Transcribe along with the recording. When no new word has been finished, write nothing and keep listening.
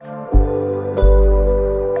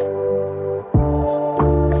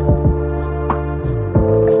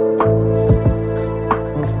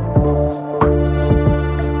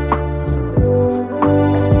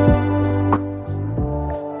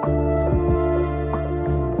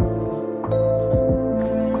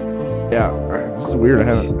Yeah, this is weird. I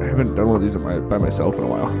haven't done one of these by myself in a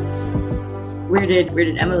while. Where did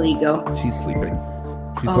Emily go? She's sleeping.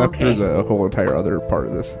 She Oh, slept through okay. the whole entire other part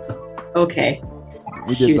of this. Okay.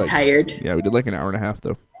 We She did was like tired. Yeah, we did like an hour and a half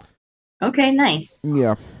though. Okay, nice.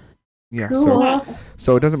 Yeah. Yeah, Cool.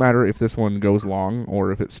 so it doesn't matter if this one goes long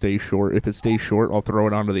or if it stays short. If it stays short, I'll throw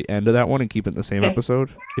it onto the end of that one and keep it in the same Okay. episode.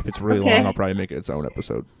 If it's really Okay. long, I'll probably make it its own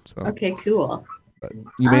episode. So Okay, cool. but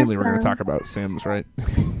you mainly were going to Awesome. talk about Sims, right?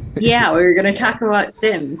 Yeah, we were going to talk about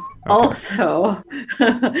Sims. Okay. Also,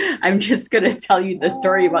 I'm just going to tell you the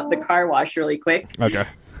story about the car wash really quick Okay.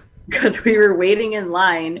 because we were waiting in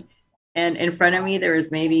line, and in front of me there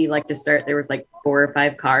was maybe like to start there was like 4 or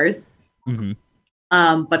 5 cars. Mhm.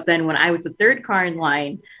 But then when I was the third car in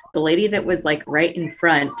line, the lady that was like right in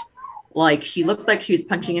front, like she looked like she was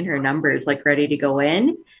punching in her numbers, like ready to go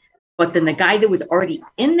in. But then the guy that was already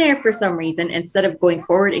in there for some reason, instead of going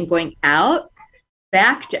forward and going out,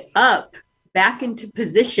 backed up back into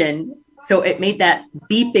position. So it made that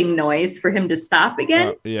beeping noise for him to stop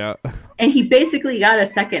again. Yeah. And he basically got a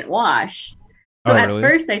second wash. So Oh, at really?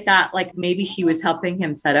 first I thought like maybe she was helping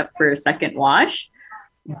him set up for a second wash.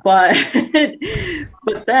 But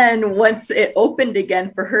but then once it opened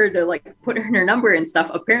again for her to like put in her number and stuff,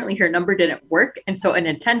 apparently her number didn't work. And so an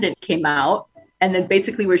attendant came out and then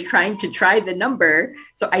basically was trying to try the number.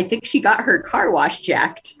 So I think she got her car wash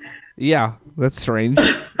jacked. Yeah, that's strange.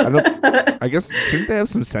 I guess shouldn't they have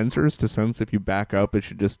some sensors to sense if you back up it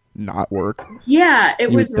should just not work? Yeah, it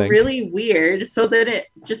You would was think. really weird. So then it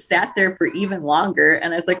just sat there for even longer.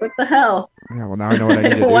 And I was like, what the hell? Yeah, well now I know what I I need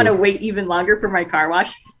to didn't want to do. wait even longer for my car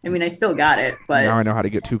wash. I mean, I still got it, Now but I know how to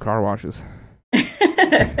get 2 car washes.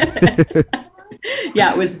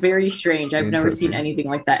 yeah, it was very strange. I've never seen Interesting. anything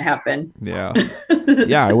like that happen. Yeah.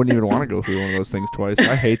 Yeah, I wouldn't even want to go through one of those things twice.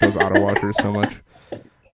 I hate those auto washers so much.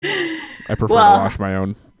 I prefer to Well, wash my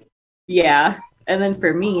own. yeah. And then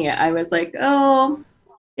for me, I was like, oh,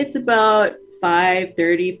 it's about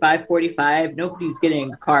 5:30, 5:45. Nobody's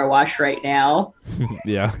getting a car wash right now.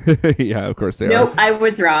 Yeah. Yeah, of course they Nope, I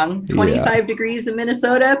was wrong. Yeah. 25 degrees in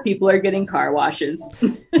Minnesota, people are getting car washes. are.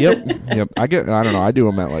 Yep. I don't know. I do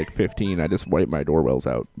them at like 15. I just wipe my door wells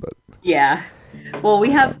out, but Yeah. Well, we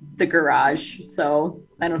have the garage, so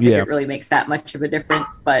I don't think Yeah. it really makes that much of a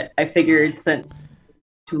difference. But I figured since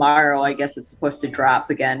tomorrow, I guess it's supposed to drop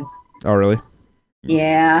again. oh really?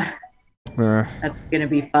 Yeah, Uh, that's going to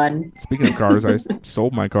be fun. speaking of cars, I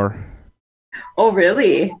sold my car. Oh,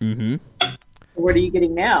 really? Hmm What are you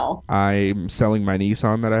getting now? I'm selling my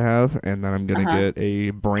Nissan that I have, and then I'm gonna Uh-huh. get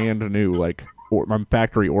a brand new I'm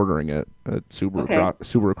factory ordering it a Subaru Okay.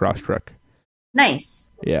 Subaru Crosstrek.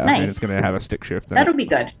 Nice. Yeah, Nice. and it's gonna have a stick shift in That'll it. be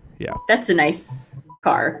good. Yeah. That's a nice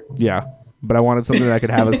car. Yeah, but I wanted something that I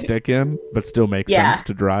could have a stick in, but still make Yeah. sense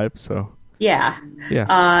to drive. So Yeah.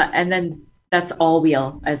 yeah, And then that's all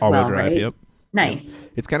wheel as all-wheel well, drive. right? Yep. Nice.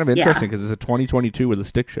 It's kind of interesting because it's a 2022 with a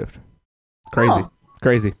stick shift. Crazy, Oh.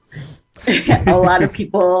 crazy. A lot of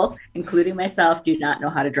people, including myself, do not know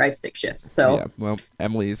how to drive stick shifts. So Yeah. Well,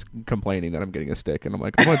 Emily's complaining that I'm getting a stick, and I'm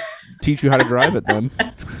like, I'm gonna teach you how to drive it then.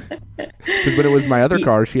 Because when it was my other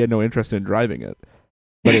car, she had no interest in driving it.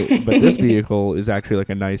 But this vehicle is actually like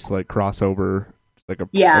a nice like crossover, like a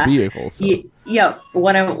Yeah. vehicle. So. yeah,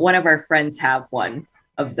 one of our friends have one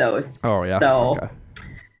of those. Oh yeah. So Okay.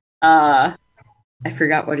 I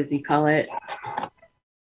forgot, what does he call it?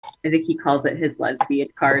 I think he calls it his lesbian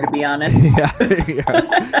car, to be honest. Yeah.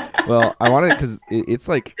 Yeah. Well, I want it because it's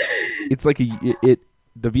like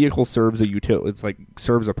the vehicle serves a utility. It's like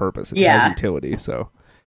serves a purpose. It Yeah. has utility. So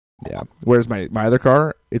yeah. Whereas my other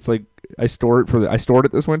car, it's like I stored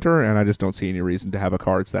it this winter, and I just don't see any reason to have a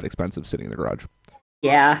car that's that expensive sitting in the garage.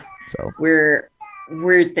 Yeah, So we're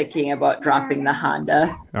thinking about dropping the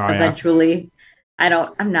Honda oh, yeah. eventually.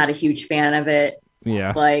 I'm not a huge fan of it.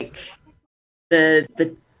 Yeah. Like the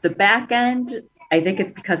back end, I think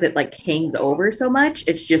it's because it like hangs over so much.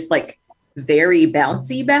 It's just like very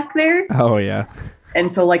bouncy back there. Oh yeah.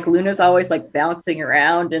 And so like Luna's always like bouncing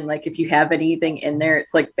around, and like if you have anything in there,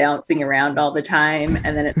 it's like bouncing around all the time.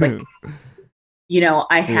 And then it's like,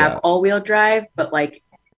 I have Yeah. all-wheel drive, but like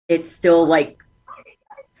it's still like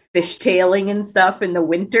fishtailing and stuff in the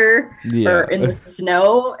winter Yeah. or in the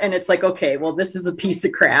snow, and it's like, okay, well, this is a piece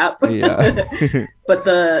of crap. Yeah. But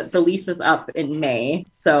the lease is up in May,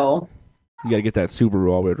 so You gotta get that Subaru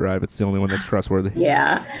all-wheel drive. It's the only one that's trustworthy.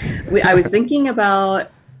 yeah. I was thinking about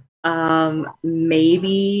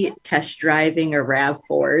maybe test driving a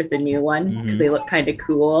RAV4, the new one, because they look kind of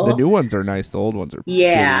cool. The new ones are nice. The old ones are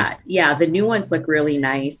Yeah, the new ones look really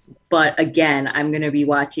nice, but again, I'm going to be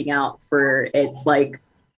watching out for its like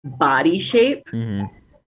body shape, Mm-hmm.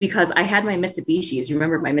 because I had my Mitsubishis. You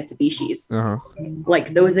remember my Mitsubishis? Uh-huh.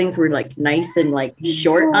 Like those things were like nice and like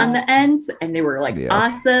short on the ends, and they were like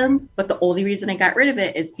awesome. But the only reason I got rid of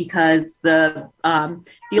it is because the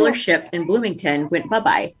dealership in Bloomington went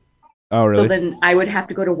bye-bye. Oh, really? So then I would have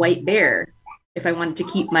to go to White Bear if I wanted to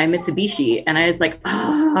keep my Mitsubishi. And I was like,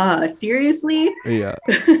 seriously? Yeah.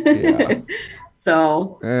 Yeah.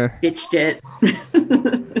 So ditched it.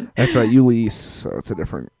 That's right. You lease, so it's a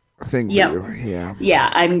different thing for you. Yeah.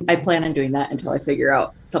 Yeah, I plan on doing that until I figure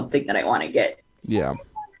out something that I want to get. Yeah.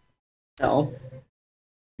 So.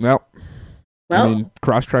 Well, I mean,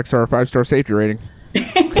 Crosstreks are a 5-star safety rating.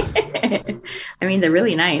 I mean, they're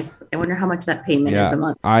really nice. I wonder how much that payment is a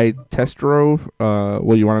month. I test drove.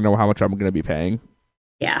 Well, you want to know how much I'm going to be paying?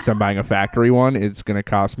 Yeah. So I'm buying a factory one. It's going to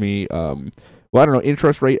cost me, well, I don't know,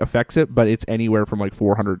 interest rate affects it, but it's anywhere from like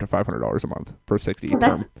 $400 to $500 a month for 60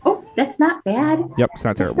 term. That's not bad. Yep, it's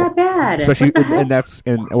not terrible. That's not bad. Especially,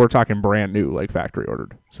 and we're talking brand new, like factory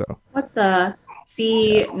ordered. So. What the?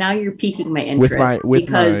 See, now you're piquing my interest. With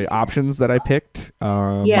my options that I picked,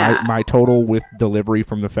 my total with delivery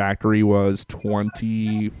from the factory was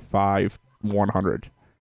 $25,100.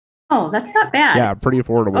 Oh, that's not bad. Yeah, pretty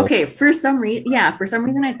affordable. Okay, for some reason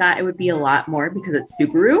I thought it would be a lot more because it's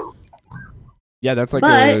Subaru. Yeah, that's like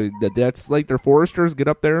that's like their Foresters get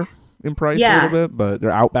up there in price a little bit, but their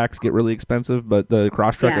Outbacks get really expensive. But the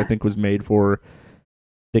Crosstrek I think was made for.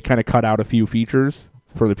 They kind of cut out a few features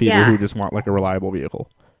for the people who just want like a reliable vehicle.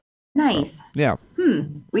 Nice. So, yeah.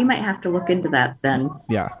 We might have to look into that then.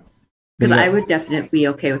 Yeah. Because I would definitely be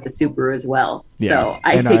okay with the Subaru as well. Yeah. So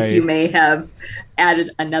I think you may have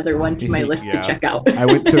added another one to my list to check out. I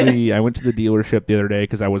went to the dealership the other day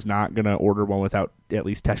because I was not gonna order one without at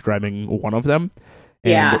least test driving one of them.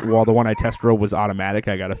 And while the one I test drove was automatic,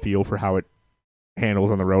 I got a feel for how it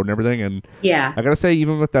handles on the road and everything. And I gotta say,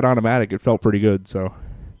 even with that automatic, it felt pretty good. So.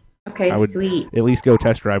 Okay, I would sweet. At least go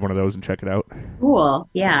test drive one of those and check it out. Cool.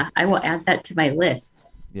 Yeah, I will add that to my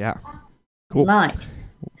list. Yeah. Cool.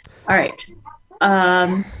 Nice. All right.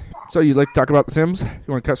 So you'd like to talk about The Sims? You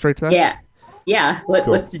want to cut straight to that? Yeah.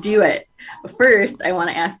 Let's do it. First, I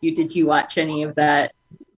want to ask you: did you watch any of that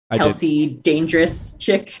Kelsey Dangerous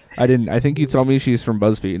chick? I didn't. I think you told me she's from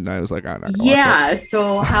BuzzFeed, and I was like, I'm not gonna watch it.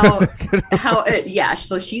 So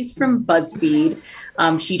so she's from BuzzFeed.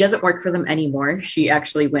 She doesn't work for them anymore. She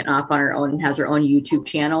actually went off on her own and has her own YouTube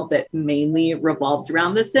channel that mainly revolves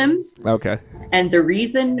around The Sims. Okay. And the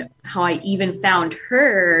reason how I even found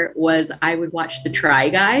her was I would watch the Try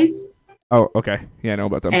Guys. Oh, okay. Yeah, I know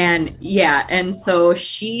about them. And so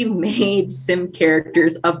she made Sim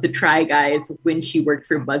characters of the Try Guys when she worked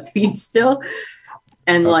for BuzzFeed still.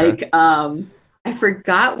 And I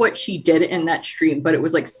forgot what she did in that stream, but it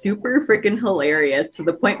was like super freaking hilarious to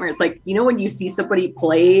the point where it's like, you know, when you see somebody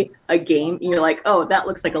play a game and you're like, oh, that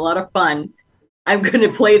looks like a lot of fun. I'm going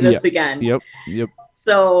to play this again. Yep.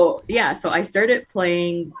 So I started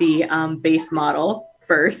playing the base model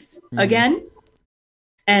first again.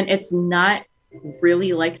 And it's not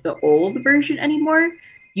really like the old version anymore.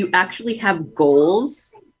 You actually have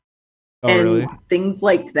goals and things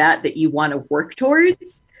like that you want to work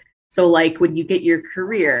towards. So like when you get your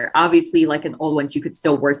career, obviously like in old ones, you could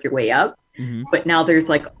still work your way up. But now there's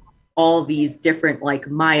like all these different like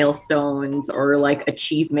milestones or like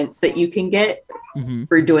achievements that you can get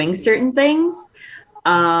for doing certain things.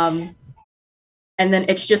 And then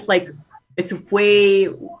it's just like, it's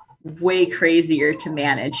way crazier to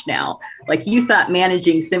manage now. Like you thought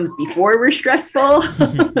managing Sims before were stressful.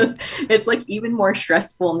 It's like even more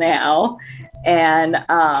stressful now. And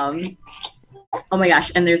oh my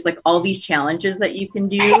gosh, and there's like all these challenges that you can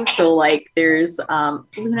do. So like there's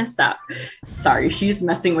Luna, stop. Sorry, she's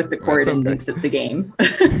messing with the cord and thinks it's a game.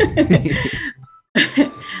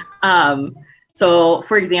 So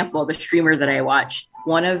for example, the streamer that I watch,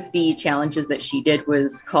 one of the challenges that she did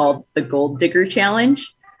was called the Gold Digger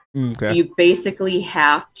Challenge. Okay. So you basically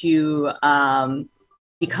have to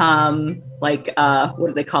become like what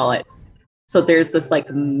do they call it? So there's this like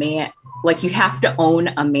you have to own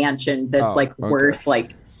a mansion that's worth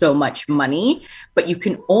like so much money, but you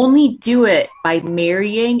can only do it by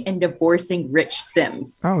marrying and divorcing rich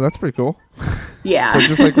Sims. Oh, that's pretty cool. Yeah. So it's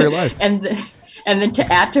just like real life. And then to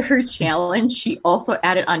add to her challenge, she also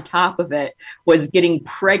added on top of it was getting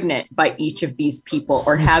pregnant by each of these people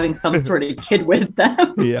or having some sort of kid with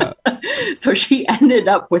them. Yeah. So she ended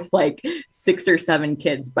up with like 6 or 7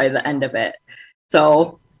 kids by the end of it.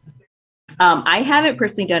 So I haven't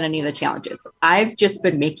personally done any of the challenges. I've just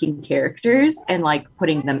been making characters and like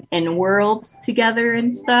putting them in world together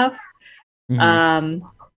and stuff.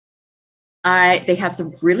 They have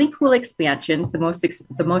some really cool expansions.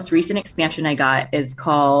 The most recent expansion I got is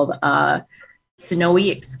called Snowy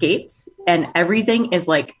Escapes, and everything is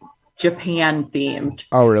like Japan themed.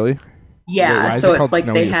 Oh, really? Wait, Yeah, why is so it it's called like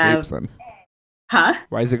they Snowy Escapes have, then? huh?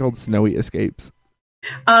 Why is it called Snowy Escapes?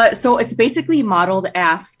 So it's basically modeled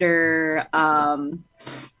after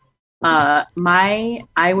my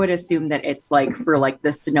I would assume that it's like for like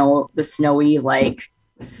the snowy like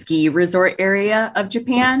ski resort area of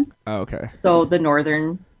Japan. Oh, okay. So the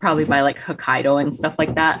northern, probably by like Hokkaido and stuff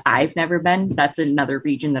like that. I've never been. That's another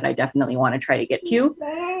region that I definitely want to try to get to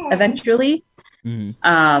eventually. Mhm.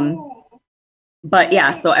 But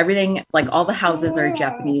yeah, so everything, like all the houses are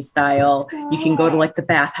Japanese style. You can go to like the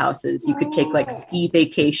bathhouses. You could take like ski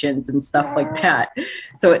vacations and stuff like that.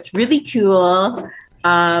 So it's really cool.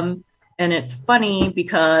 And it's funny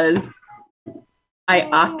because I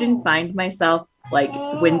often find myself like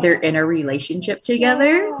when they're in a relationship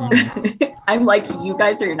together, I'm like, you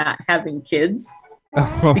guys are not having kids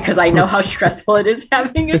because I know how stressful it is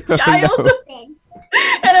having a child.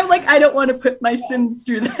 And I'm like, I don't want to put my Sims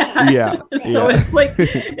through that. Yeah. So yeah. it's like,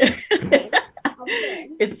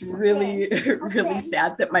 it's really, really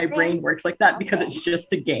sad that my brain works like that because it's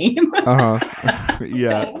just a game. Uh-huh.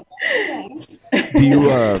 Yeah.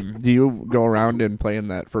 Do you go around and play in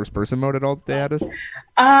that first person mode at all that they added?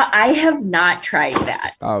 I have not tried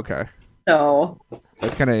that. Oh, okay. So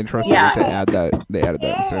That's kind of interesting Yeah. that they added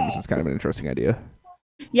that in Sims. It's kind of an interesting idea.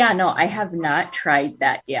 yeah, no, I have not tried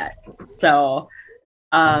that yet. So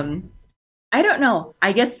I don't know.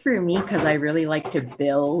 I guess for me, because I really like to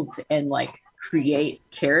build and like create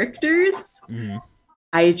characters,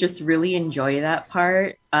 I just really enjoy that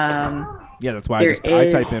part. Yeah, that's why There I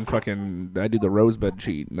is- type in I do the rosebud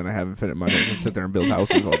cheat, and then I have infinite money and sit there and build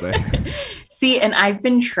houses all day. See, and I've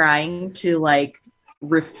been trying to like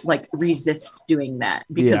resist doing that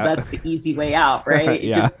because Yeah. that's the easy way out, right?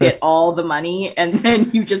 Yeah. Just get all the money and then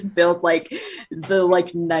you just build like the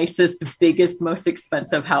like nicest, biggest, most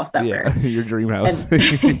expensive house ever. Yeah, your dream house.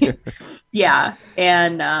 Yeah.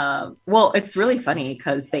 And well, it's really funny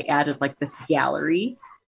because they added like this gallery.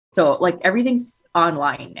 So like everything's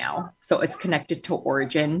online now. So it's connected to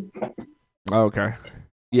Origin. Okay.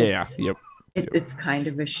 Yeah, It's- yep. It's kind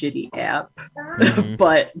of a shitty app, Mhm.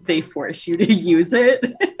 but they force you to use it.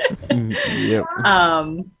 Yep.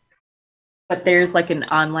 But there's like an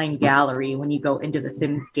online gallery when you go into the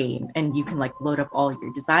Sims game and you can like load up all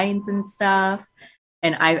your designs and stuff.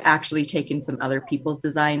 And I've actually taken some other people's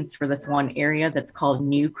designs for this one area that's called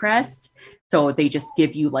New Crest. So they just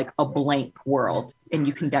give you like a blank world and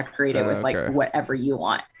you can decorate it with like Okay. whatever you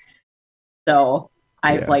want. So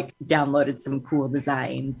I've Yeah. like downloaded some cool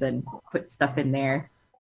designs and put stuff in there.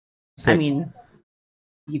 I Sick. mean,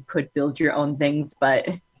 you could build your own things, but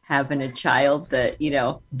having a child that,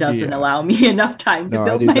 doesn't Yeah. allow me enough time to No, I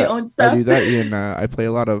build do my that. own stuff. I do that in. I play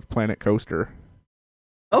a lot of Planet Coaster,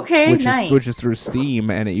 Okay, which nice. is through Steam,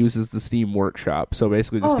 and it uses the Steam Workshop. So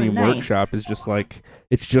basically, the Oh, Steam nice. Workshop is just like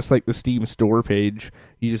the Steam store page.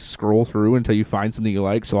 You just scroll through until you find something you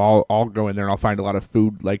like. So I'll go in there and I'll find a lot of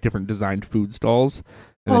food, like different designed food stalls.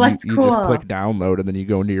 And Oh, then that's you just cool. click download, and then you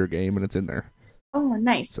go into your game, and it's in there. Oh,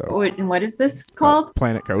 nice. So- And what is this called?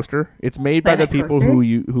 Planet Coaster. It's made by Planet the people Coaster?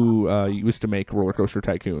 who used to make Roller Coaster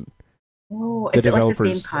Tycoon. Oh, the is it like the same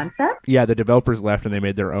developers- concept? Yeah, the developers left and they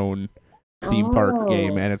made their own theme park Oh.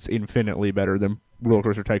 game, and it's infinitely better than Roller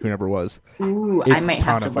Coaster Tycoon ever was. Ooh, It's I might a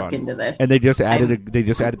ton have to of look fun. into this. And they just added the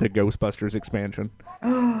Ghostbusters expansion.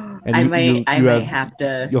 I you- might you have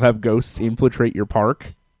to. You'll have ghosts infiltrate your park,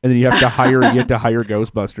 and then you have to hire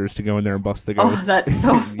Ghostbusters to go in there and bust the Oh, ghosts. that's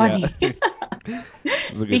so funny.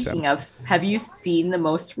 It was a good Speaking time. of, have you seen the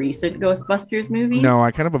most recent Ghostbusters movie? No,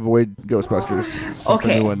 I kind of avoid Ghostbusters since the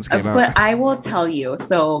Okay, new ones came but out. I will tell you.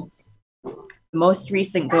 So, the most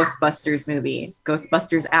recent Ghostbusters movie,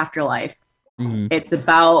 Ghostbusters Afterlife. Mhm. It's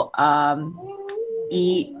about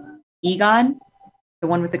Egon, the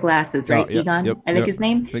one with the glasses, right? Oh, yep, Egon, yep, I think yep. his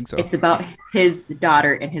name. I think so. It's about his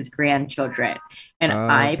daughter and his grandchildren. And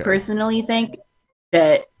I Okay. personally think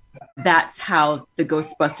that that's how the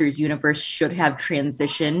Ghostbusters universe should have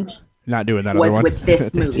transitioned, Not doing that was other one. with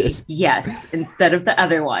this They movie. did. Yes, instead of the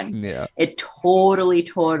other one. Yeah. It totally,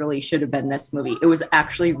 totally should have been this movie. It was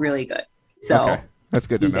actually really good. So, Okay. That's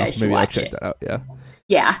good to you know. guys should Maybe I'll watch check it. that out. Yeah.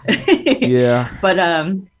 yeah. Yeah. But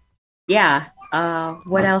yeah.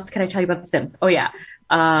 What else can I tell you about The Sims? Oh yeah.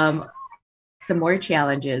 Some more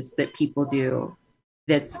challenges that people do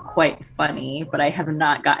that's quite funny, but I have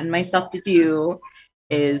not gotten myself to do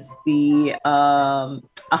is the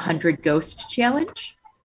 100 ghost challenge.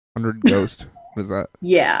 100 Ghost. What is that?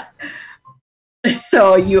 Yeah.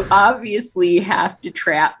 So you obviously have to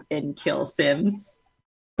trap and kill Sims.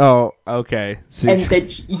 Oh, okay. So, And then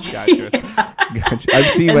gotcha. Gotcha.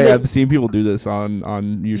 I've seen people do this on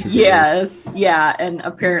YouTube videos. Yes, yeah, and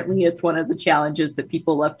apparently it's one of the challenges that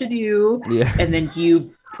people love to do. Yeah. And then you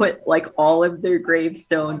put like all of their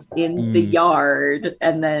gravestones in the yard,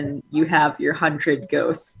 and then you have your 100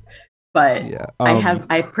 ghosts. But yeah,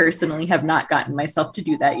 I personally have not gotten myself to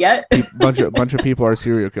do that yet. bunch of people are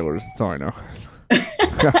serial killers. That's all I know.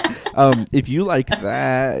 If you like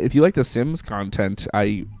that, if you like the Sims content,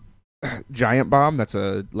 Giant Bomb, that's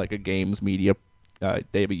a games media.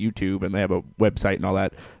 They have a YouTube and they have a website and all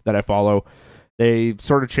that I follow. They've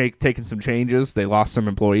sort of taken some changes. They lost some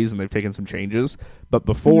employees and they've taken some changes. But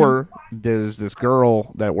before, there's this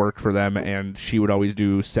girl that worked for them, and she would always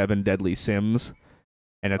do 7 Deadly Sims,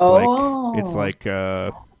 and it's like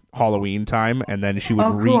Halloween time, and then she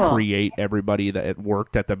would recreate everybody that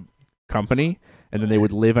worked at the company. And then they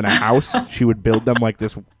would live in a house. She would build them like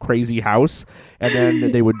this crazy house. And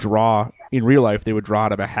then they would draw, in real life, they would draw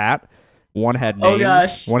out of a hat. One had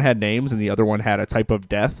names. One had names, and the other one had a type of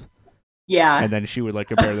death. Yeah. And then she would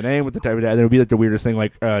compare the name with the type of death. And it would be the weirdest thing. 2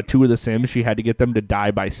 of the Sims, she had to get them to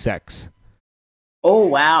die by sex. Oh,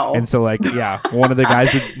 wow. And so, one of the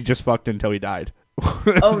guys just fucked until he died.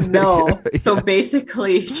 Oh no. Yeah. So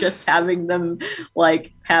basically just having them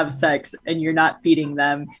have sex, and you're not feeding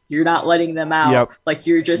them, you're not letting them out. Yep.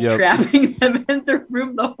 You're just trapping them in the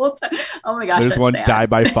room the whole time. Oh my gosh. There's one sad. Die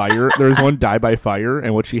by fire. There's one die by fire,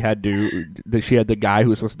 and what she had to do, she had the guy who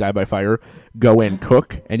was supposed to die by fire go and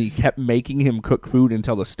cook, and he kept making him cook food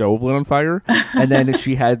until the stove lit on fire. And then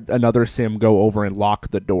she had another Sim go over and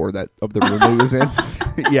lock the door of the room that he was in.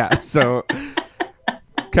 Yeah, so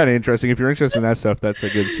kind of interesting. If you're interested in that stuff, that's a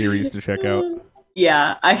good series to check out.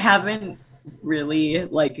 Yeah, I haven't really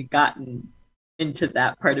gotten into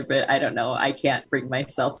that part of it. I don't know. I can't bring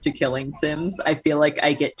myself to killing Sims. I feel like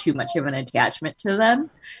I get too much of an attachment to them,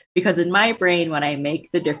 because in my brain, when I make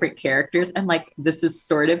the different characters, I'm like, this is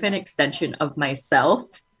sort of an extension of myself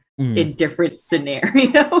in different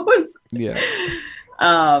scenarios. Yeah.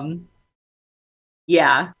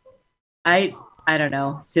 Yeah. I don't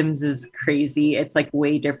know. Sims is crazy. It's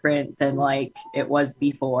way different than it was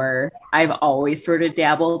before. I've always sort of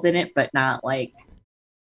dabbled in it, but not What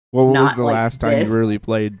was the last time you really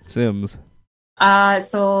played Sims?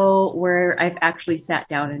 So where I've actually sat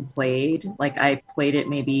down and played, I played it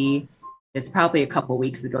it's probably a couple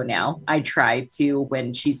weeks ago now. I tried to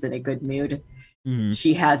when she's in a good mood. Mm-hmm.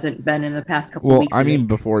 She hasn't been in the past couple weeks. I mean,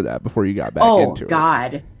 before you got back into it. Oh,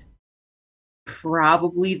 God.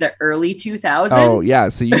 Probably the early 2000s. Oh, yeah.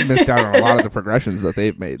 So you missed out on a lot of the progressions that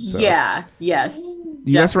they've made. So. Yeah. Yes.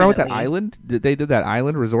 You messed around with that island? They did that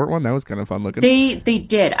island resort one? That was kind of fun looking. They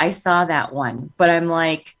did. I saw that one. But I'm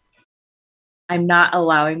I'm not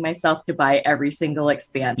allowing myself to buy every single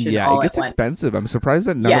expansion. Yeah, it gets expensive. I'm surprised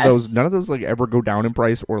that none of those ever go down in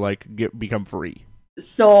price or become free.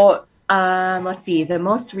 So let's see. The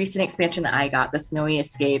most recent expansion that I got, the Snowy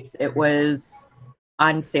Escapes, it was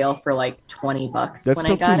on sale for $20. That's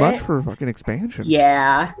still too much for a fucking expansion.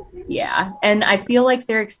 Yeah. And I feel like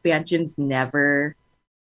their expansions never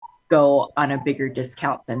go on a bigger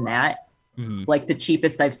discount than that. Mm-hmm. The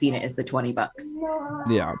cheapest I've seen it is the $20.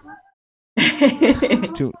 Yeah.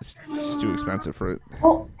 It's too expensive for it.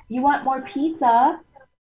 Oh, you want more pizza?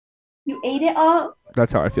 You ate it all?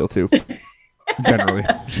 That's how I feel too. Generally.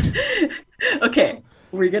 Okay.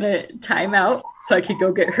 We're going to time out so I could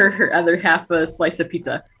go get her other half a slice of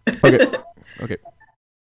pizza. Okay. Okay.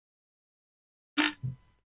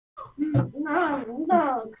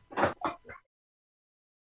 No.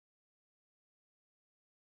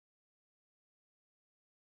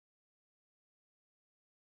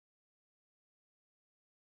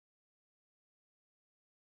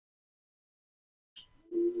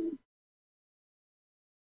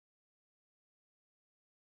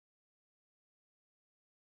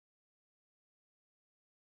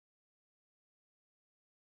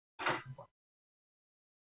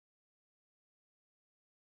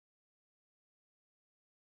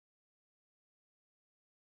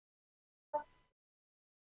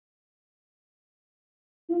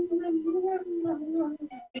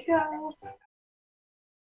 Go.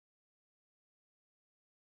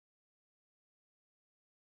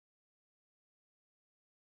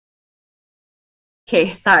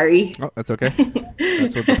 Okay, sorry. Oh, that's okay.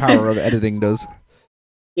 That's what the power of editing does.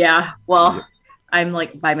 Yeah, well, I'm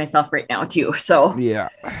by myself right now too, so. Yeah.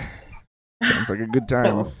 Sounds like a good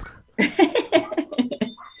time.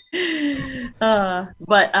 But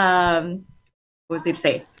what was I to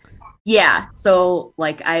say? Yeah, so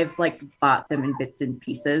like I've like bought them in bits and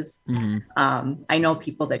pieces. Hmm. I know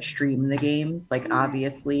people that stream the games, like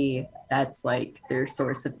obviously that's like their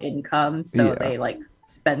source of income, so Yeah. they like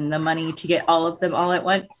spend the money to get all of them all at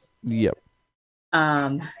once. Yep.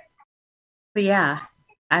 Um, but yeah,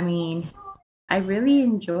 I mean, I really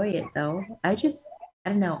enjoy it though. I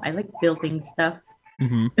don't know, I like building stuff.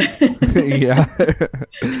 Hmm. Yeah.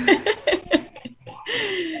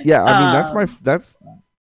 Yeah, I mean um, that's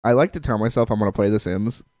I like to tell myself I'm gonna play The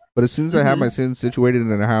Sims, but as soon as I have my mhm. Sims situated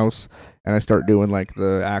in a house and I start doing like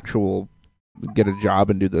the actual get a job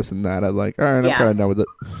and do this and that, I'm like, all right, I'm kind Yeah. of done with it.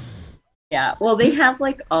 Yeah. Well, they have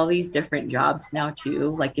like all these different jobs now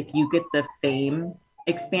too. Like if you get the fame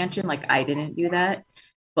expansion, like I didn't do that,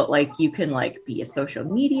 but like you can like be a social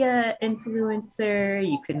media influencer,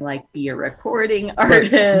 you can like be a recording But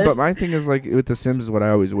artist. my thing is like with The Sims is what I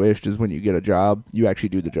always wished is when you get a job, you actually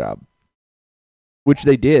do the job, which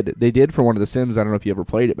they did. They did for one of the Sims. I don't know if you ever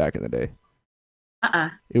played it back in the day.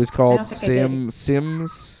 Uh-uh. It was I called don't think I did.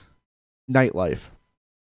 Sims Nightlife.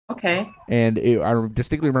 Okay. And I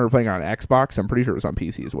distinctly remember playing on Xbox. I'm pretty sure it was on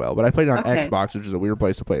PC as well, but I played it on Okay. Xbox, which is a weird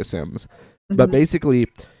place to play a Sims. But Hmm. basically,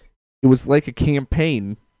 it was like a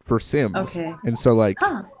campaign for Sims, Okay. and so like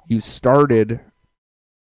Huh. you started,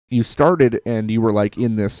 and you were like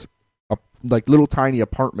in this like little tiny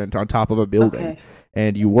apartment on top of a building, Okay.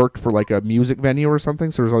 and you worked for like a music venue or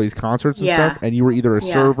something. So there's all these concerts and stuff, Yeah. and you were either a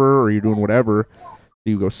Yeah. server or you're doing whatever.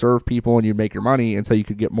 You go serve people and you make your money, and so you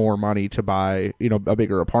could get more money to buy, a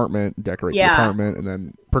bigger apartment, decorate the Yeah. apartment, and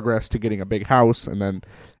then progress to getting a big house, and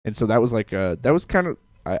so that was like that was kind of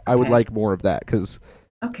I would Okay. like more of that because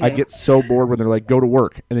I Okay. get so bored when they're like go to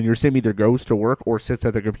work, and then your sim either goes to work or sits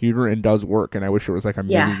at the computer and does work, and I wish it was like a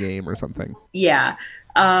mini Yeah. game or something. Yeah.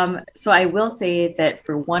 So I will say that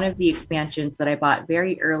for one of the expansions that I bought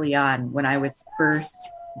very early on when I was first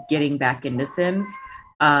getting back into Sims,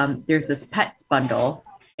 there's this pets bundle,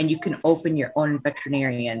 and you can open your own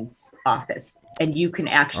veterinarian's office, and you can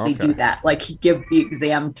actually Okay. do that, like give the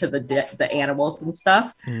exam to the animals and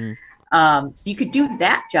stuff. Mm-hmm. So you could do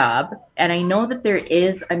that job, and I know that there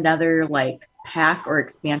is another like pack or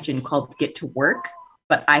expansion called Get to Work,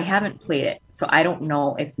 but I haven't played it. So I don't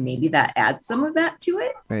know if maybe that adds some of that to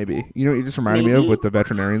it. Maybe what you just reminded me of Maybe. with the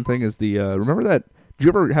veterinarian thing is the remember that? Did you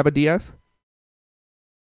ever have a DS?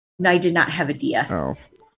 No, I did not have a Oh, DS.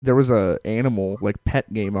 there was a animal like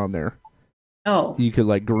pet game on there. Oh, You could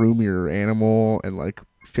like groom your animal and like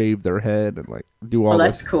shave their head and like do well, all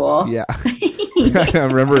that's this. cool. Yeah, I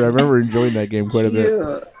remember enjoying that game quite a bit.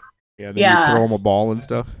 Cute. Yeah, and then you throw Yeah. them a ball and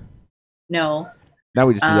stuff. No. Now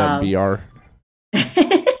we just do that in Um, VR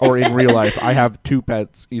or in real life. I have two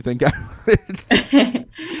pets. You think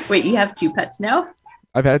Wait, you have two pets now?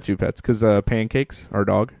 I've had two pets because Pancakes, our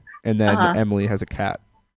dog, and then Uh-huh. Emily has a cat.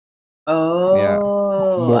 Yeah,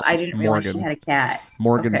 Oh, I didn't realize she Morgan. had a cat.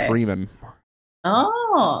 Morgan Okay. Freeman,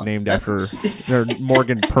 Oh, named after that's cute. or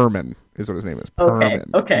Morgan Perman is what his name is. Okay.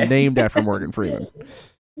 Perman, Okay. named after Morgan Freeman.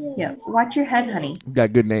 Yeah. Watch your head, honey.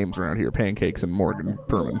 Got good names around here: Pancakes and Morgan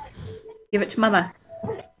Perman. Give it to mama.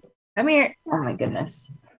 Come here. Oh my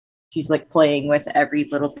goodness. She's like playing with every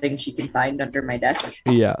little thing she can find under my desk.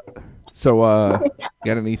 Yeah. So,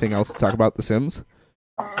 got anything else to talk about The Sims?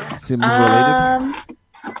 Sims related? Um,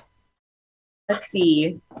 let's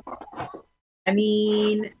see. I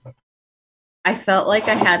mean, I felt like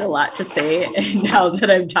I had a lot to say, and now that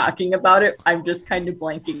I'm talking about it, I'm just kind of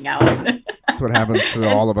blanking out. That's what happens to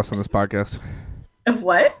all of us on this podcast.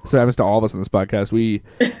 What? So it happens to all of us on this podcast. We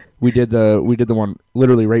did the one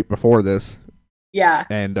literally right before this, Yeah.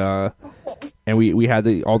 and we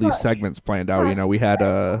had all these segments planned out. We had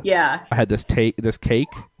Yeah. I had this cake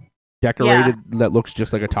decorated that looks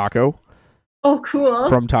just like a taco Oh, cool.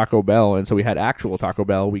 from Taco Bell, and so we had actual Taco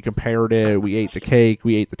Bell. We compared it. We ate the cake.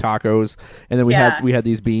 We ate the tacos, and then we had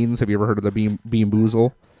these beans. Have you ever heard of the bean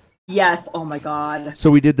boozle? Yes. Oh my God.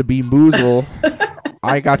 So we did the bean boozle.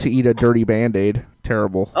 I got to eat a dirty Band-Aid.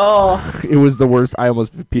 Terrible. Oh, It was the worst. I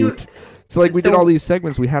almost puked. So like we did So- all these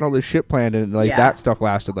segments. We had all this shit planned, and like Yeah. that stuff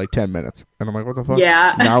lasted like 10 minutes. And I'm like, what the fuck?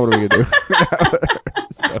 yeah. Now what are we gonna do?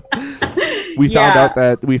 So we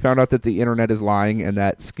found out that the internet is lying and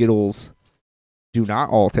that Skittles do not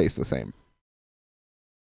all taste the same.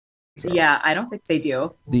 So Yeah, I don't think they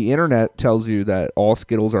do. the internet tells you that all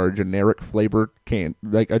Skittles are a generic flavor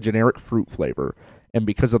like a generic fruit flavor, and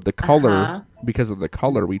because of the color,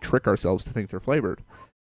 we trick ourselves to think they're flavored.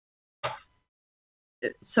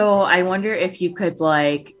 So I wonder if you could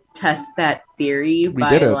like test that theory We by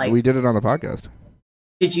did it. like, We did it on the podcast.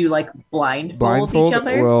 did you like blindfold each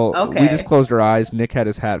other? Well, Okay. we just closed our eyes. Nick had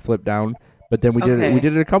his hat flipped down, but then we did it. Okay. We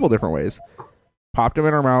did it a couple different ways. Popped them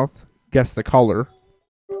in our mouth, guess the color,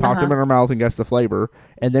 popped them in our mouth and guessed the flavor,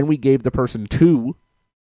 and then we gave the person 2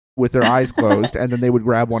 with their eyes closed, and then they would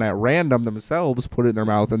grab one at random themselves, put it in their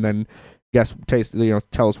mouth, and then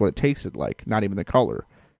tell us what it tasted like, not even the color.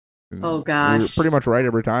 And Oh gosh. we were pretty much right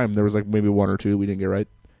every time. There was like maybe 1 or 2 we didn't get right.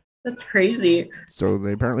 That's crazy. So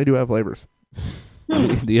they apparently do have flavors.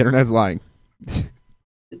 The internet's lying.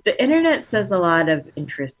 The internet says a lot of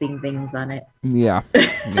interesting things on it. Yeah.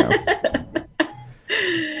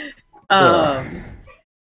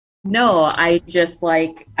 No, I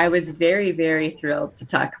was very, very thrilled to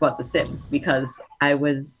talk about The Sims because I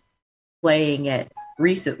was playing it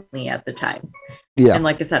recently at the time. Yeah. And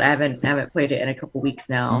like I said, I haven't played it in a couple weeks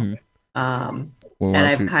now. Mm-hmm.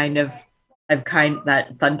 And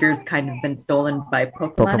that Thunder's kind of been stolen by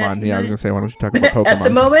Pokemon. Yeah, I was gonna say, why don't you talk about Pokemon at the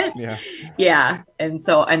moment? Yeah. And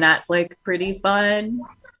that's like pretty fun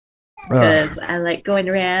because I like going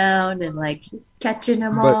around and like catching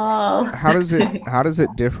them all. How does it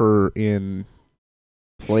differ in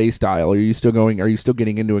play style? Are you still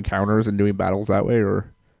getting into encounters and doing battles that way,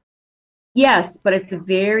 or? Yes, but it's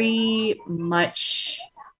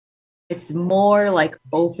more like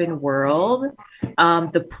open world.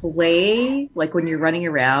 The play, like when you're running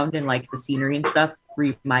around and like the scenery and stuff,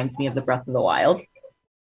 reminds me of the Breath of the Wild. To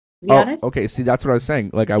be honest. Okay. See, that's what I was saying.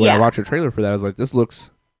 Like when I watched a trailer for that, I was like, this looks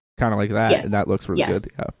kind of like that, and that looks really good.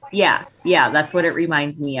 Yeah, that's what it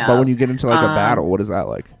reminds me of. But when you get into like a battle, what is that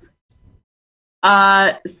like?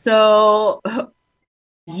 So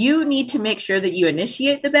you need to make sure that you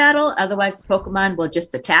initiate the battle, otherwise the Pokemon will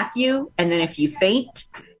just attack you, and then if you faint,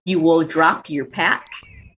 you will drop your pack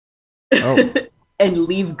and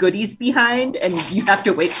leave goodies behind, and you have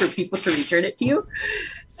to wait for people to return it to you.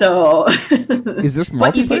 So is this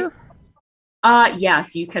multiplayer?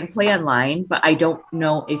 Yes, you can play online, but I don't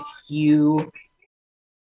know if you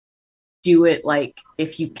do it like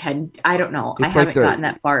if you can. I don't know. I haven't gotten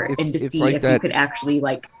that far in to see if you could actually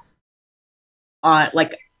like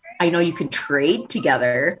I know you can trade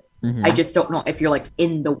together. Mm-hmm. I just don't know if you're like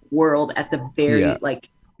in the world at the very like.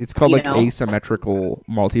 It's called like asymmetrical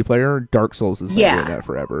multiplayer. Dark Souls has been doing that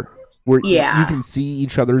forever. Where you can see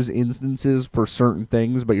each other's instances for certain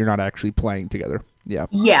things, but you're not actually playing together. Yeah.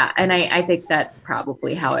 Yeah, and I think that's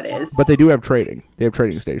probably how it is. But they do have trading. They have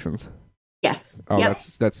trading stations. Yes. Oh,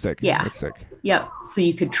 that's sick. Yeah. That's sick. Yep. So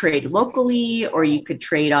you could trade locally or you could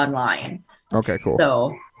trade online. Okay, cool.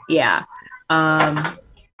 So, yeah. Don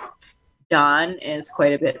is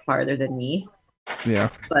quite a bit farther than me. Yeah.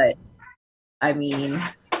 But, I mean,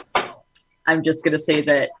 I'm just going to say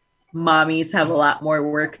that mommies have a lot more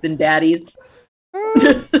work than daddies.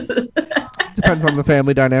 Depends on the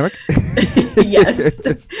family dynamic. Yes.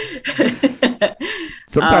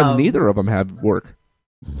 Sometimes neither of them have work.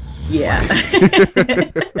 Yeah.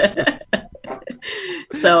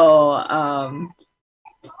 So,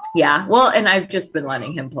 yeah. Well, and I've just been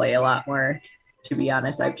letting him play a lot more. To be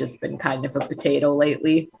honest, I've just been kind of a potato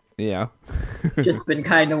lately. Yeah. Just been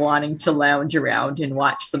kind of wanting to lounge around and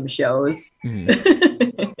watch some shows.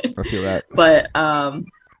 Mm-hmm. I feel that. But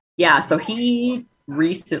yeah, so he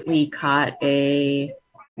recently caught a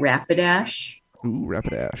Rapidash. Ooh,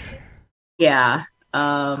 Rapidash. Yeah.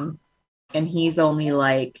 And he's only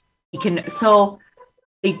like so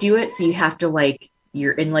they do it so you have to like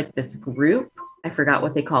you're in like this group. I forgot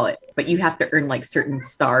what they call it, but you have to earn like certain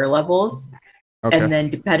star levels. Okay. And then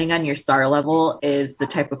depending on your star level is the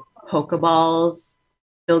type of Pokeballs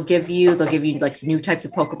they'll give you. They'll give you like new types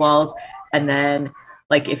of Pokeballs. And then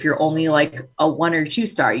like if you're only like a 1 or 2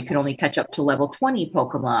 star, you can only catch up to level 20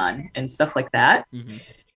 Pokemon and stuff like that.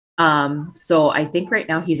 Mm-hmm. So I think right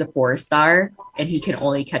now he's a 4-star and he can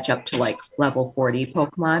only catch up to like level 40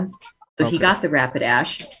 Pokemon. So he got the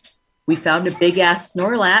Rapidash. We found a big ass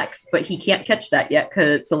Snorlax, but he can't catch that yet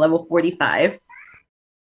because it's a level 45.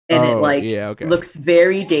 And it looks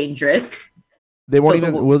very dangerous. They won't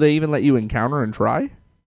will they even let you encounter and try?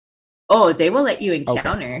 Oh, they will let you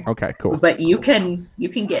encounter. Okay, cool. But you can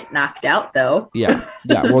get knocked out though. Yeah.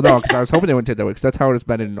 Well, no, because I was hoping they wouldn't take that way because that's how it's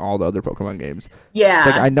been in all the other Pokemon games. Yeah. It's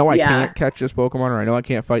like I know I can't catch this Pokemon or I know I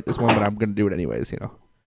can't fight this one, but I'm going to do it anyways.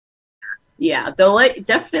 Yeah, they'll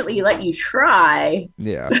definitely let you try.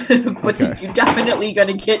 Yeah. But you're definitely going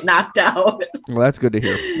to get knocked out. Well, that's good to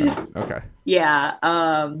hear. Okay. Yeah.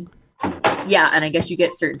 Yeah, and I guess you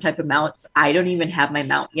get certain type of mounts. I don't even have my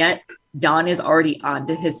mount yet. Don is already on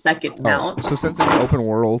to his second mount. So since it's an open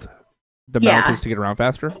world, the mount is to get around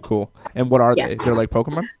faster? Cool. And what are they? They're like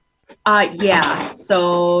Pokemon? Yeah.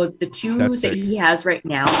 So the two that he has right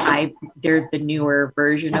now, they're the newer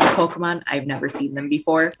version of Pokemon. I've never seen them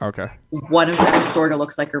before. Okay. One of them sort of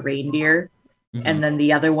looks like a reindeer, and then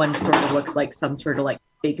the other one sort of looks like some sort of like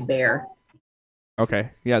big bear.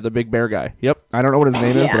 Okay, yeah, the big bear guy. Yep, I don't know what his name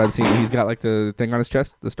is, but Yeah. I've seen he's got like the thing on his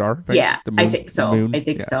chest, the star thing. Yeah, The I moon, think the so. moon. I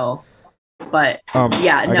think Yeah. so. But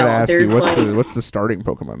yeah, I gotta no, ask there's you, like what's the starting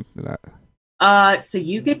Pokemon in that? so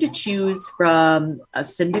you get to choose from a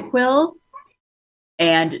Cyndaquil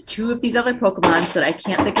and two of these other Pokemons that I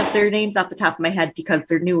can't think of their names off the top of my head because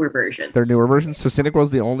they're newer versions. Their newer versions. So Cyndaquil's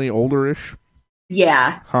the only older-ish.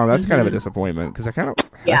 Yeah. Huh, that's kind of a Mhm. disappointment because I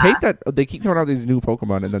Yeah. hate that they keep coming out with these new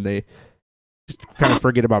Pokemon and then they just kind of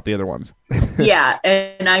forget about the other ones. Yeah,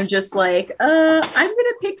 and I'm just like, I'm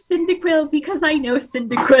gonna pick Cyndaquil because I know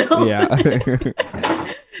Cyndaquil. Yeah.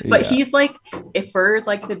 But Yeah. he's like, if for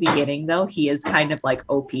like the beginning though, he is kind of like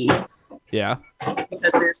OP Yeah.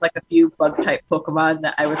 because there's like a few bug type Pokemon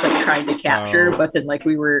that I was like trying to capture, Oh. but then like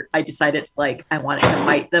I decided like I wanted to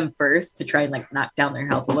fight them first to try and like knock down their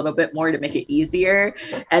health a little bit more to make it easier,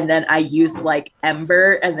 and then I used like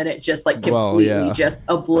Ember, and then it just like completely yeah. just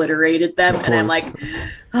obliterated them, Of and I'm course.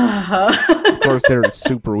 like, Of course, they're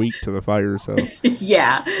super weak to the fire. So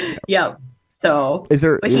yeah, yeah. So is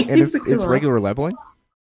there? But he's And it's super cool. regular leveling.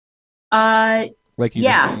 Like you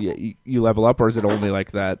Yeah. just, you level up, or is it only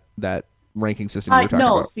like that ranking system you were talking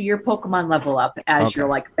no, about? so your Pokemon level up as Okay. you're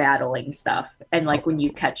like battling stuff, and like when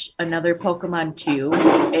you catch another Pokemon too,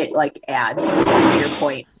 it like adds to your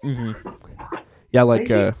points. Mm-hmm. Yeah, like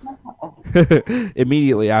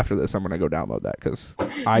immediately after this, I'm gonna go download that because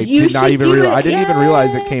I You did not should even do realize. it, I didn't even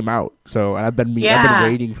realize it yeah. came out. So and I've been Yeah.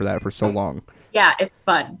 waiting for that for so long. Yeah, it's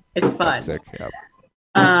fun. It's fun. That's sick. Yeah.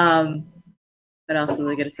 What else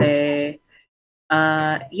was I gonna say?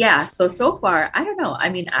 Yeah, so far, I don't know. I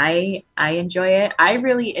mean, I enjoy it. I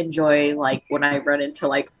really enjoy like when I run into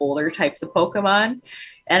like older types of Pokemon,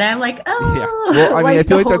 and I'm like, oh, Yeah. Well, I mean, I feel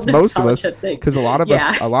the like whole that's most of us, nostalgia thing. because a lot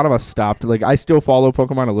of us stopped. Like I still follow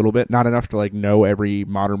Pokemon a little bit, not enough to like know every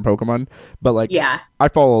modern Pokemon, but like Yeah, I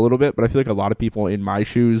follow a little bit. But I feel like a lot of people in my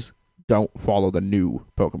shoes don't follow the new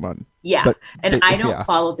Pokemon. yeah, But and I don't yeah.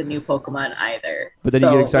 follow the new Pokemon either. But then So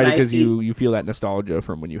you get when excited I because see- you feel that nostalgia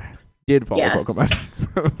from when you did follow Yes.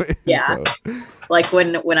 Pokemon. Yeah. So, like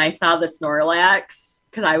when I saw the Snorlax,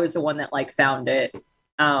 because I was the one that like found it.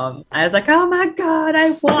 I was like, oh my god,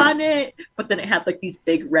 I want it. But then it had like these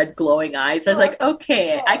big red glowing eyes. I was like,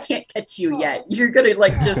 okay, I can't catch you yet. You're gonna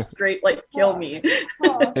like just straight like kill me.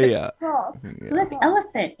 yeah. Look,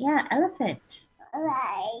 elephant. Yeah, elephant.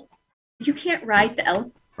 Right. You can't ride the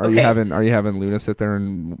elephant. Are you having Luna sit there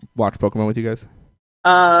and watch Pokemon with you guys?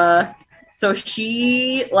 So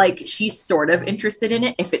she's sort of interested in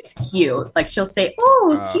it if it's cute. Like she'll say,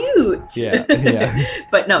 "Oh, cute." Yeah, yeah.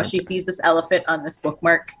 But no, she sees this elephant on this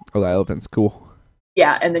bookmark. Oh, the elephant's cool.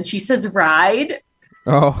 Yeah, and then she says, "Ride."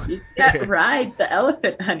 Oh, You can't ride the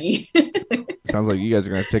elephant, honey. sounds like you guys are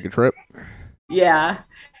gonna have to take a trip. Yeah,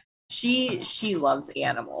 she loves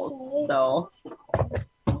animals, so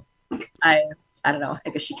I don't know. I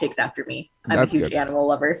guess she takes after me. I'm That's a huge good. animal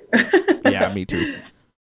lover. Yeah, me too.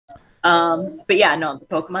 But yeah, no, the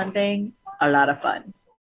Pokemon thing, a lot of fun.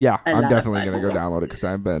 Yeah, A I'm lot of definitely fun. gonna go download it because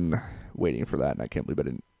I've been waiting for that and I can't believe I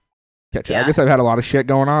didn't catch it. I Yeah. guess I've had a lot of shit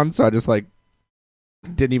going on, so I just like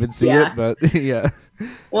didn't even see Yeah. it. But yeah,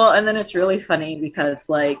 Well, and then it's really funny because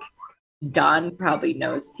like Don probably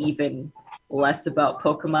knows even less about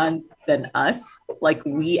Pokemon than us. Like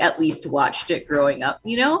we at least watched it growing up,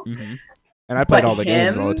 you know? hmm and I played But all the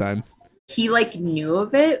games all the him- time. He like knew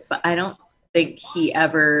of it, but I don't think he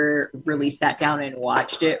ever really sat down and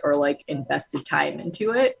watched it or like invested time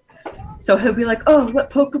into it. So he'll be like, "Oh, what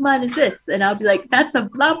Pokemon is this?" And I'll be like, "That's a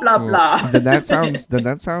blah blah Well, blah." then that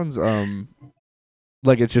sounds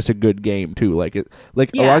like it's just a good game too. Like a lot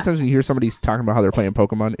Yeah. of times when you hear somebody talking about how they're playing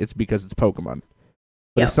Pokemon, it's because it's Pokemon.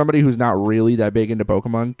 But Yep. if somebody who's not really that big into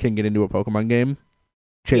Pokemon can get into a Pokemon game,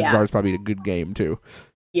 chances Yeah. are it's probably a good game too.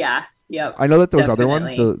 Yeah. Yep. I know that those other ones,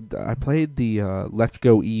 Definitely. I played the Let's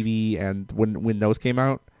Go Eevee, and when those came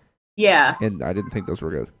out, Yeah. and I didn't think those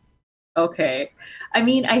were good. Okay. I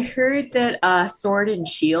mean, I heard that Sword and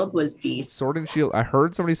Shield was decent. Sword and Shield, I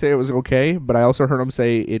heard somebody say it was okay, but I also heard them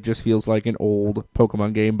say it just feels like an old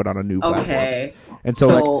Pokemon game, but on a new platform. Okay. And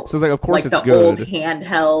so it's like, of course like it's the old good.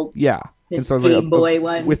 handheld Yeah. And so it's Game like Boy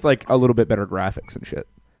ones. with like a little bit better graphics and shit.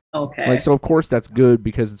 Okay. Like, so of course that's good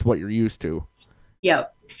because it's what you're used to.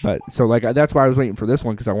 Yep. But so like that's why I was waiting for this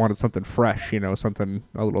one because I wanted something fresh, something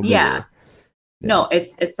a little newer. Yeah. No,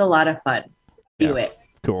 it's a lot of fun. Do Yeah. it.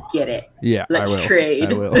 Cool. Get it. Yeah, Let's I will. trade.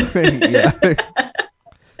 I will. Yeah.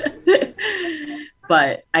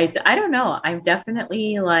 But I don't know. I'm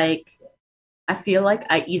definitely like, I feel like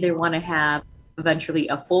I either want to have eventually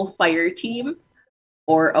a full fire team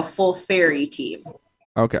or a full fairy team.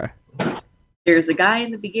 Okay. There's a guy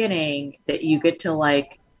in the beginning that you get to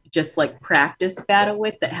like just like practice battle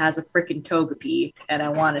with that has a freaking Togepi, and I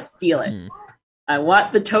want to steal it. I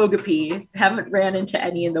want the Togepi. Haven't ran into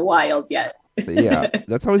any in the wild yet. Yeah,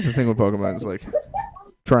 that's always the thing with Pokemon is like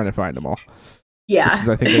trying to find them all. Yeah, which is,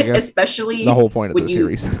 I think, I guess, especially the whole point of the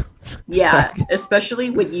series. Yeah, especially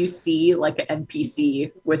when you see like an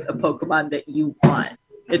NPC with a Pokemon that you want.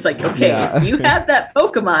 It's like, okay, you have that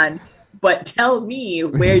Pokemon, but tell me,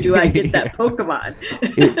 where do I get that Pokemon?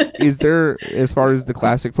 Is there, as far as the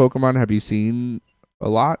classic Pokemon, have you seen a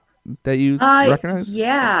lot that you recognize?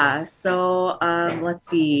 Yeah. So let's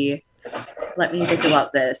see. Let me think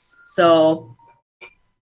about this. So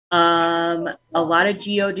a lot of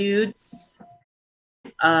Geodudes.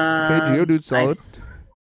 Okay, Geodude's solid.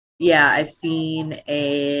 I've seen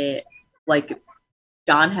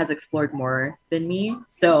Don has explored more than me.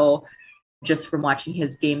 So just from watching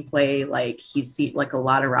his gameplay, like he's seen like a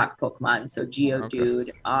lot of rock Pokemon. So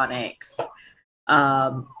Geodude, Onix,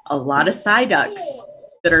 a lot of Psyducks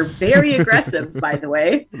that are very aggressive, by the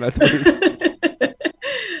way. That's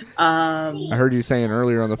I heard you saying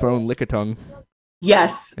earlier on the phone, Lickitung.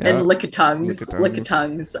 Yes, yeah. And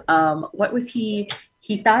Lickitungs. What was he?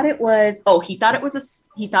 He thought it was like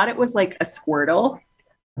a Squirtle,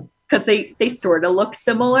 because they sort of look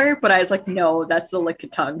similar, but I was like, no, that's a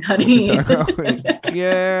Lickitung, honey.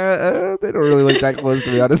 Yeah, they don't really look that close,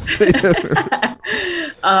 to be honest.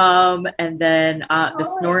 And then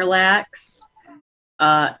the Snorlax.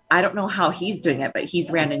 I don't know how he's doing it, but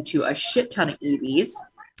he's ran into a shit ton of Eevees.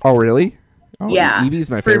 Oh, really? Oh, yeah. Eevee's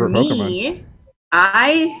my favorite Pokemon.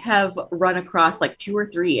 I have run across like 2 or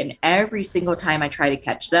 3, and every single time I try to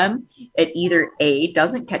catch them, it either A,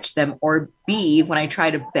 doesn't catch them, or B, when I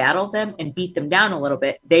try to battle them and beat them down a little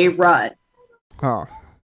bit, they run. Huh.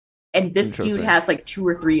 And this dude has like 2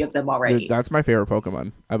 or 3 of them already. Dude, that's my favorite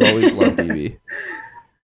Pokemon. I've always loved Eevee.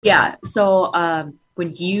 Yeah, so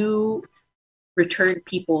when you return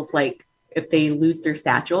people's, like, if they lose their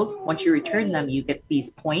satchels, once you return them, you get these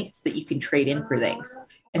points that you can trade in for things.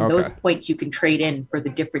 And those points you can trade in for the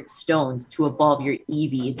different stones to evolve your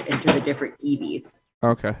Eevees into the different Eevees.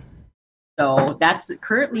 Okay. So that's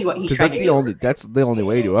currently what he's trying to do. That's the only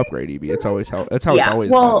way to upgrade Eevee. That's how it's always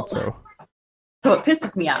been. So it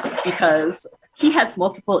pisses me off because he has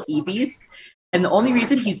multiple Eevees, and the only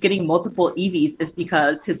reason he's getting multiple Eevees is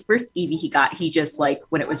because his first Eevee he just, like,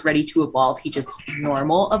 when it was ready to evolve, he just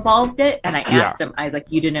normal evolved it. And I asked him, I was like,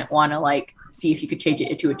 you didn't want to, like, see if you could change it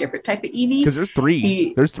into a different type of Eevee? Because there's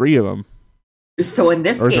 3. There's 3 of them. So in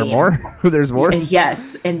this game... Is there more? There's more?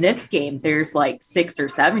 Yes. In this game, there's, like, 6 or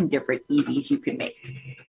 7 different Eevees you can make.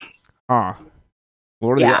 What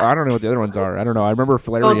are I don't know what the other ones are. I don't know. I remember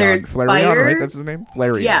Flareon. There's Flareon, fire, right? That's his name?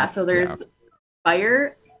 Flareon. Yeah, so there's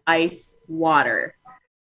fire, ice, water.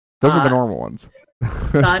 Those are the normal ones.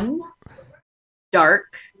 Sun,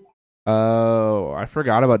 dark. Oh, I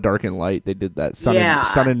forgot about dark and light. They did that. Sun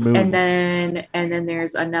and moon. And then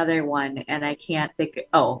there's another one, and I can't think.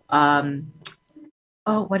 What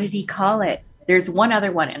did he call it? There's one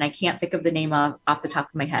other one, and I can't think of the name off the top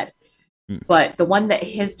of my head. But the one that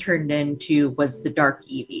his turned into was the dark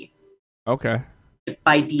Eevee. Okay.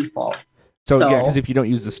 By default. So yeah, because if you don't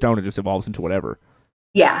use the stone, it just evolves into whatever.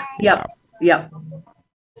 Yeah. Yep.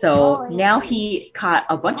 So now he caught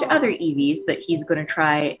a bunch of other Eevees that he's going to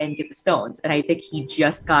try and get the stones. And I think he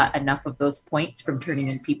just got enough of those points from turning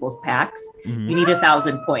in people's packs. Mm-hmm. You need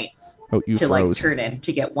 1,000 points to like turn in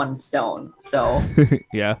to get 1 stone. So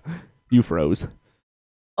yeah, you froze.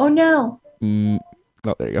 Oh no.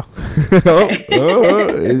 Oh, there you go.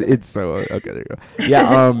 It's so okay. There you go.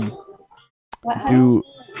 Yeah. What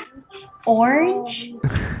orange?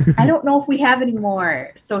 I don't know if we have any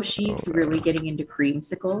more. So she's really getting into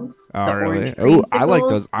creamsicles. Oh, really? Oh, I like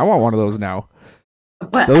those. I want one of those now.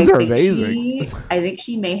 But those are amazing. I think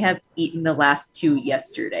she may have eaten the last 2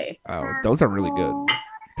 yesterday. Oh, those are really good.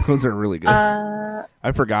 Those are really good.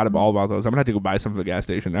 I forgot all about those. I'm gonna have to go buy some at the gas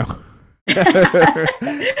station now.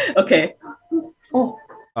 Okay. Oh,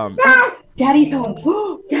 Daddy's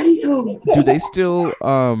home. Daddy's home. Do they still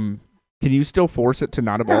can you still force it to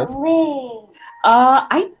not evolve?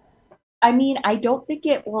 I mean, I don't think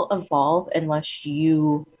it will evolve unless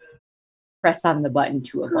you press on the button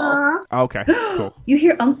to evolve. Okay, cool. You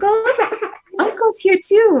hear Uncle? Uncle's here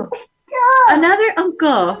too. Another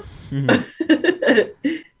uncle.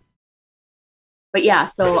 But yeah,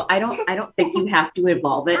 so I don't think you have to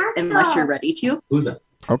evolve it unless you're ready to. Who's that?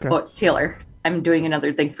 Okay. Oh, it's Taylor. I'm doing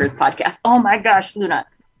another thing for his podcast. Oh my gosh, Luna.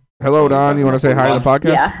 Hello, Don. You want to say hi to the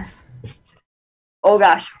podcast? Yeah. Oh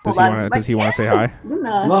gosh. Does he want to say hi?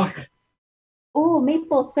 Luna. Look. Oh,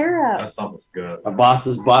 maple syrup. That stuff was good. Our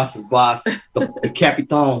boss's boss. The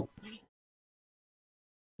Capitan.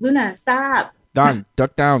 Luna, stop. Don,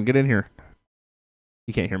 duck down. Get in here.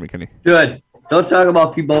 You can't hear me, can you? Good. Don't talk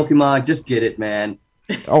about Pokemon. Just get it, man.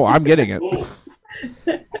 Oh, I'm getting it.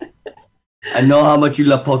 I know how much you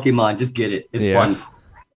love Pokemon. Just get it. It's fun.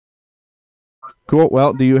 Cool.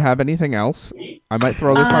 Well, do you have anything else? I might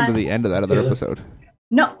throw this on to the end of that other episode.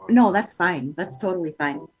 No, that's fine. That's totally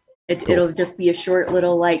fine. It'll just be a short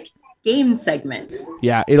little like game segment.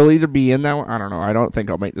 Yeah, it'll either be in that one. I don't know. I don't think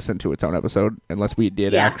I'll make this into its own episode unless we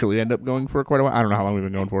did actually end up going for quite a while. I don't know how long we've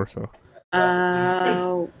been going for. So.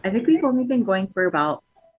 I think we've only been going for about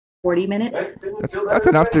 40 minutes. That's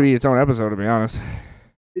enough to be its own episode, to be honest.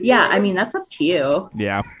 Yeah, I mean that's up to you.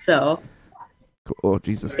 Yeah. So. Cool. Oh,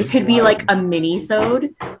 Jesus. It could be like a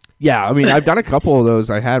mini-sode. Yeah, I mean, I've done a couple of those.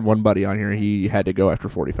 I had one buddy on here. He had to go after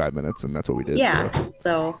 45 minutes, and that's what we did. Yeah,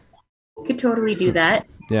 so could totally do that.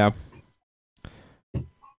 Yeah.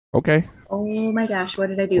 Okay. Oh my gosh, what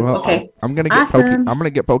did I do? Well, okay. I'm gonna get Awesome. I'm gonna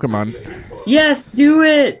get Pokemon. Yes, do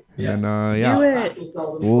it. And Do it.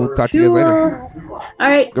 we'll talk to you guys later. All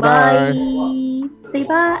right. Goodbye. Bye. Say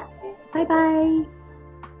bye. Bye.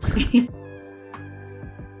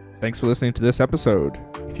 Thanks for listening to this episode.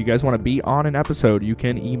 If you guys want to be on an episode, you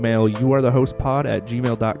can email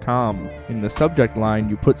youarethehostpod@gmail.com. In the subject line,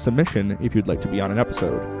 you put submission if you'd like to be on an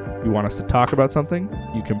episode. If you want us to talk about something,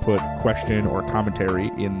 you can put question or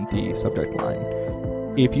commentary in the subject line.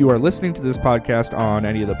 If you are listening to this podcast on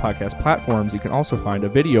any of the podcast platforms, you can also find a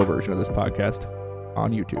video version of this podcast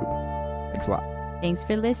on YouTube. Thanks a lot. Thanks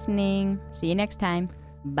for listening. See you next time.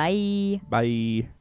 Bye. Bye.